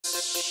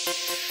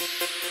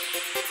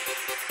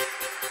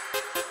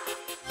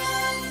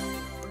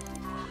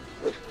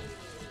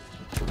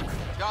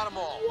Got them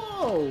all.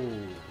 Whoa!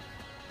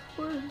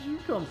 Where did you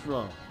come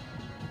from?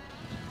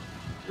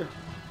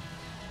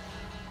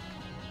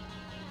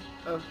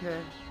 Okay.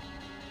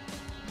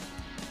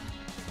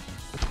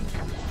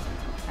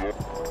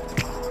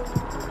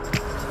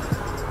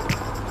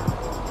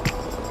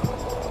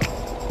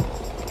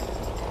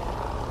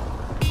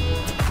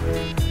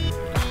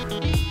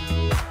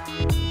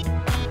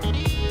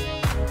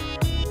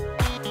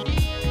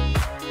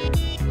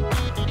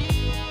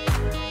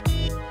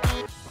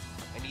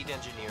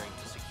 Engineering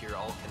to secure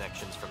all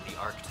connections from the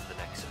Ark to the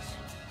Nexus.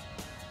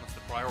 What's the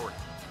priority?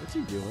 What's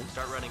he doing?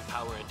 Start running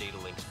power and data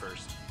links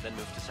first, then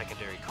move to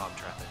secondary comm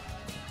traffic.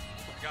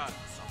 Got it.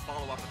 I'll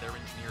follow up with their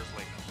engineers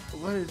later.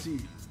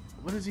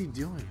 What is he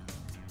doing?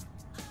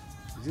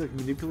 Is he like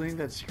manipulating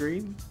that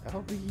screen? I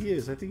don't think he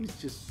is. I think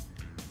he's just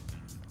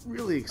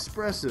really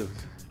expressive.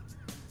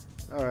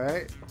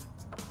 Alright.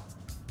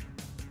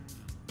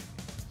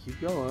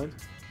 Keep going.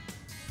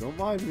 Don't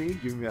mind me.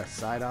 Give me that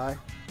side eye.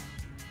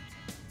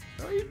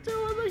 What are you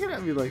doing looking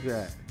at me like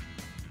that?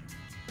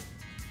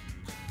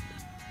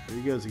 There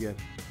he goes again.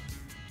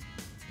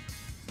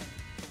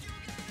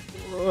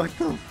 What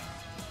the?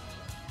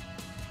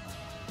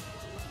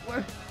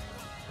 What?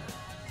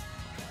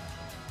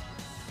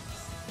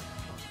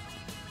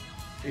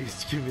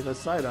 He's giving me the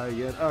side eye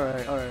again.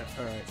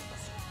 Alright.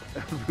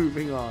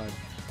 Moving on.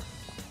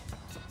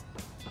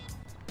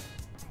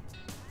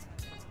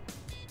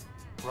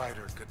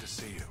 Ryder, good to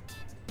see you.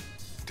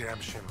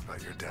 Damn shame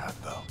about your dad,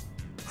 though.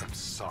 I'm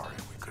sorry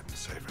we couldn't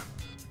save him.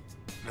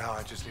 Now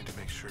I just need to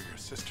make sure your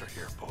sister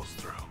here pulls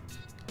through.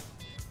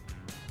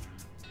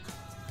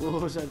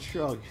 What was that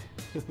shrug?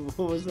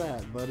 What was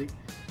that, buddy?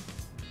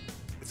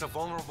 It's a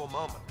vulnerable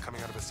moment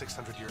coming out of a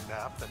 600-year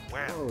nap, then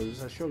wham! Oh,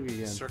 there's that shrug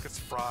again. Circuits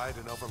fried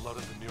and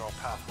overloaded the neural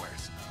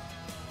pathways.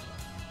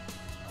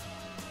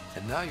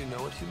 And now you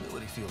know what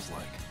humility feels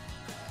like.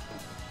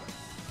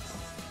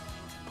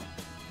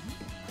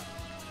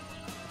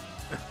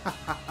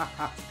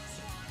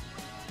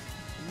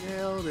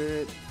 Nailed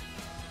it.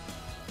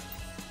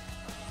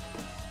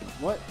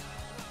 What?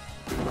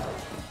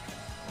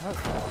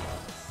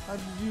 How'd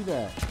you do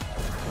that?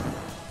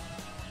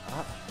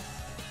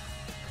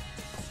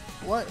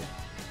 What?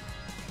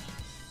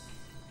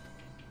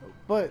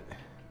 But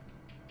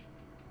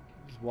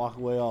just walk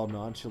away all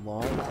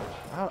nonchalant.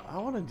 I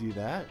want to do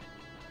that.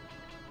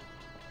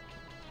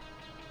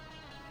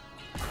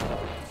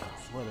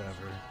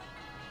 Whatever.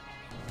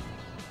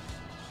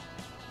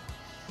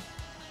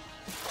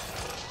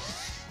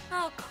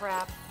 Oh,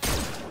 crap.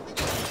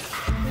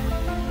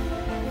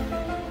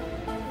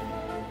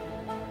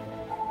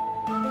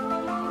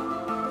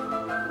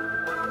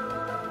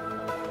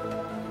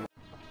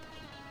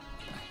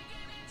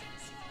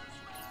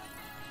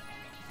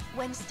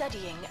 When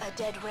studying a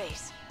dead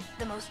race,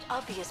 the most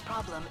obvious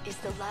problem is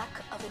the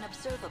lack of an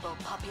observable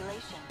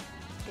population.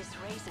 This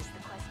raises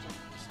the question,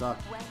 Stock.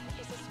 when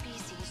is a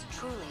species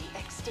truly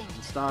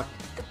extinct? Stock.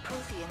 The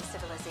Prothean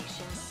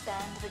civilization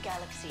spanned the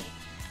galaxy,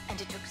 and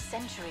it took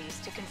centuries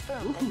to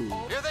confirm Ooh. that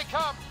all... Here they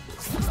come!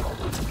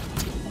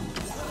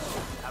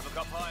 Have a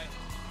cup high.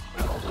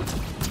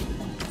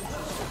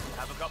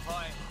 Have a cup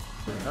high.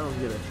 I don't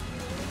get it.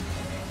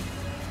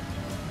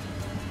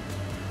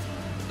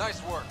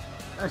 Nice work.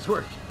 Nice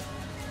work.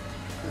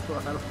 I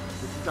don't know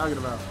what you're talking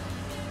about.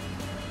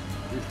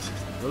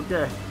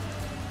 Okay.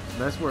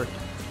 Nice work.